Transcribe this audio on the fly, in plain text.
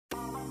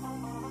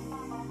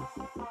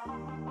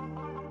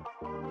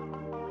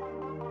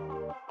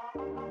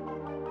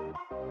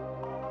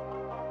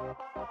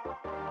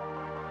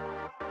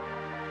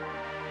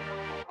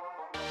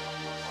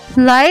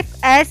Life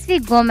as we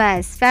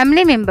Gomez.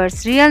 Family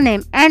members, real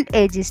name and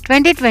age is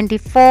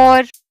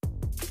 2024.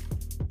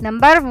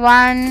 Number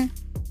 1.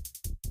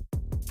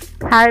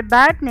 Her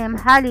birth name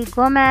Holly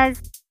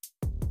Gomez.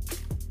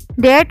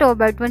 Date of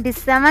birth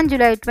 27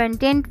 July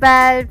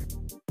 2012.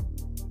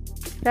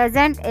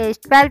 Present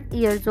age 12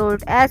 years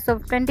old as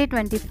of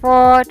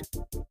 2024.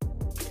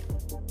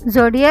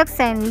 Zodiac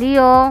sign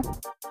Leo.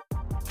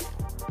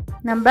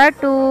 Number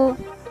 2.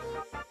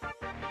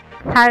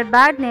 Her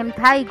birth name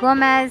Thai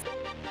Gomez.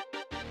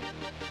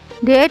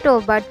 Date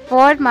of birth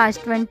 4 March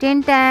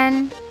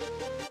 2010.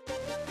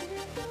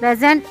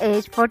 Present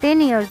age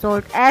 14 years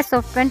old as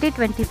of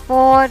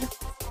 2024.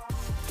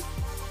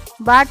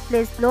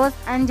 Birthplace Los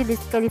Angeles,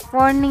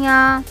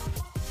 California.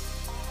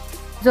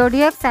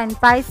 Zodiac sign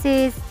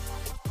Pisces.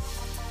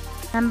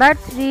 Number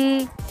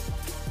 3.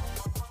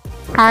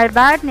 Her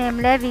birth name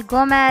Levi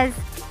Gomez.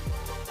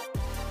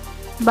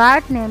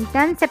 Birth name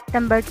 10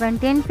 September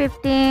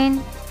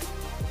 2015.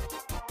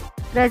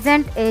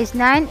 Present age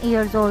 9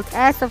 years old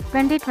as of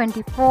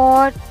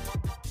 2024.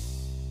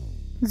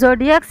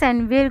 Zodiac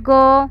sign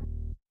Virgo.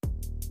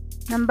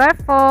 Number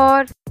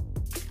 4.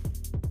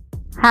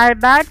 Her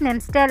birth name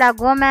Stella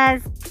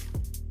Gomez.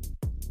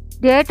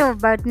 Date of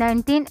birth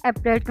 19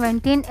 April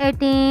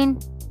 2018.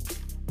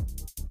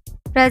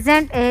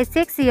 Present age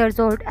 6 years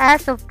old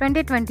as of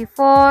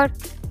 2024.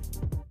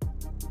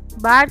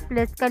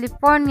 Birthplace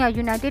California,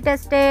 United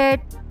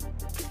States.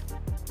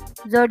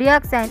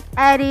 Zodiac sign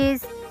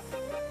Aries.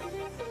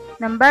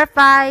 Number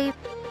 5.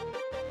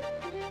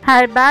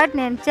 Her birth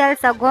name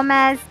Chelsea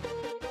Gomez.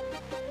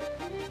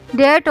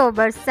 Date of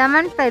birth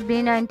 7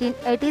 February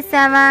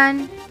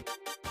 1987.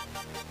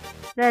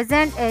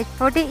 Present age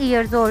 40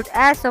 years old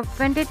as of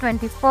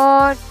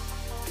 2024.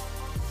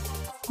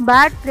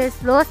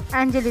 Birthplace Los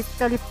Angeles,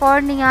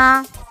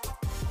 California.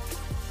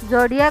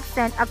 Zodiac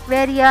sign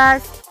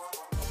Aquarius.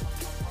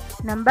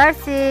 Number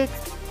 6.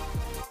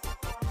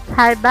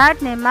 Her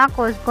birth name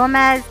Marcos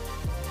Gomez.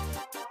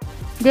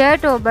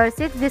 Date of birth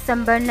 6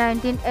 December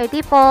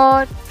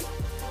 1984.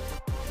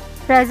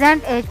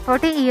 Present age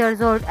 40 years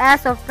old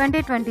as of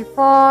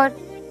 2024.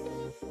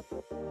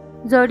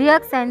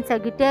 Zodiac sign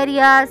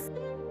Sagittarius.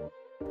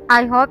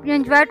 I hope you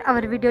enjoyed our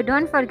video.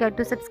 Don't forget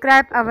to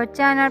subscribe our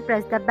channel.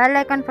 Press the bell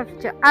icon for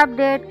future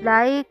update.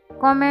 Like,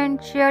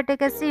 comment, share. Take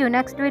care. See you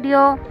next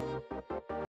video.